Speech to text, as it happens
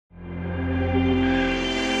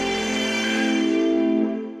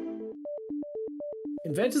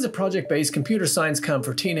InvenT is a project-based computer science camp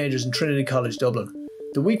for teenagers in Trinity College Dublin.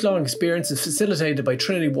 The week-long experience is facilitated by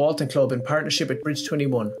Trinity Walton Club in partnership with Bridge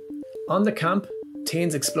 21. On the camp,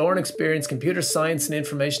 teens explore and experience computer science and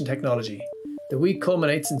information technology. The week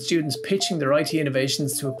culminates in students pitching their IT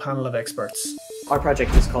innovations to a panel of experts. Our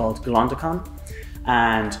project is called Golondacon,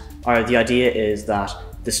 and the idea is that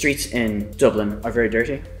the streets in Dublin are very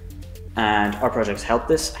dirty, and our projects help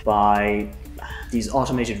this by these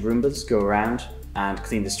automated Roombas go around and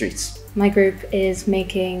clean the streets. My group is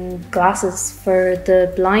making glasses for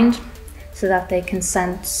the blind so that they can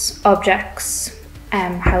sense objects,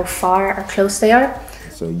 how far or close they are.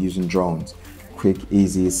 So using drones, quick,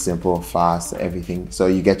 easy, simple, fast, everything. So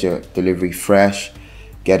you get your delivery fresh,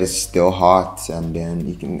 get it still hot, and then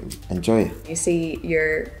you can enjoy it. You see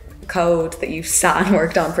your code that you've sat and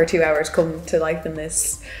worked on for 2 hours come to life in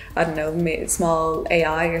this, I don't know, small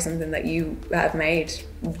AI or something that you have made,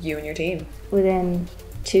 you and your team. Within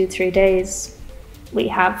 2-3 days, we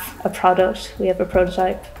have a product, we have a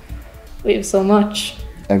prototype, we have so much.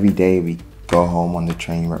 Every day we go home on the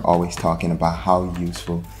train, we're always talking about how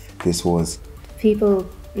useful this was. People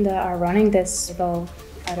that are running this have all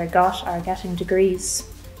either got or are getting degrees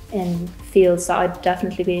in fields that I'd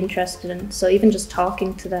definitely be interested in. So even just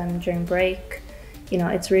talking to them during break, you know,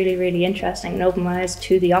 it's really, really interesting and opened my eyes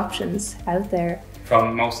to the options out there.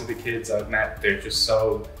 From most of the kids I've met, they're just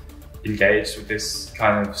so engaged with this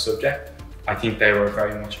kind of subject. I think they were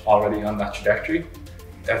very much already on that trajectory.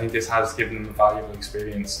 I think this has given them a valuable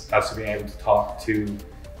experience as to being able to talk to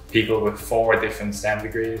people with 4 different STEM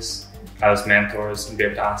degrees as mentors and be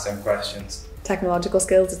able to ask them questions. Technological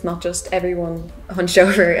skills, it's not just everyone hunched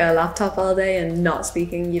over a laptop all day and not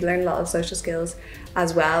speaking. You learn a lot of social skills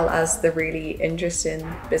as well as the really interesting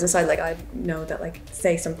business side. Like I know that, like,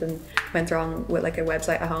 say something went wrong with like a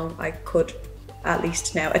website at home, I could at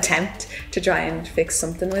least now attempt to try and fix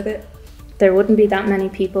something with it. There wouldn't be that many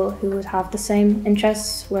people who would have the same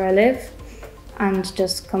interests where I live, and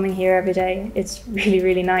just coming here every day, it's really,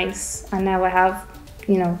 really nice. And now I have,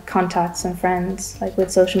 you know, contacts and friends. Like with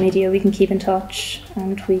social media, we can keep in touch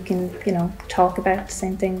and we can, you know, talk about the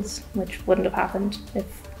same things, which wouldn't have happened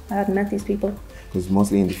if I hadn't met these people. Because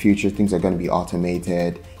mostly in the future, things are going to be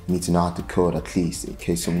automated. You need to know how to code at least in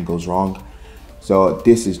case something goes wrong. So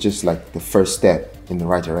this is just like the first step in the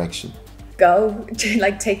right direction. Go,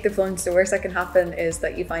 like, take the plunge. The worst that can happen is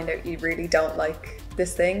that you find out you really don't like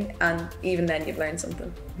this thing, and even then you've learned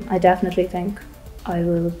something. I definitely think I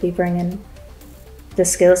will be bringing the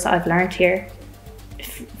skills that I've learned here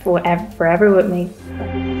forever with me.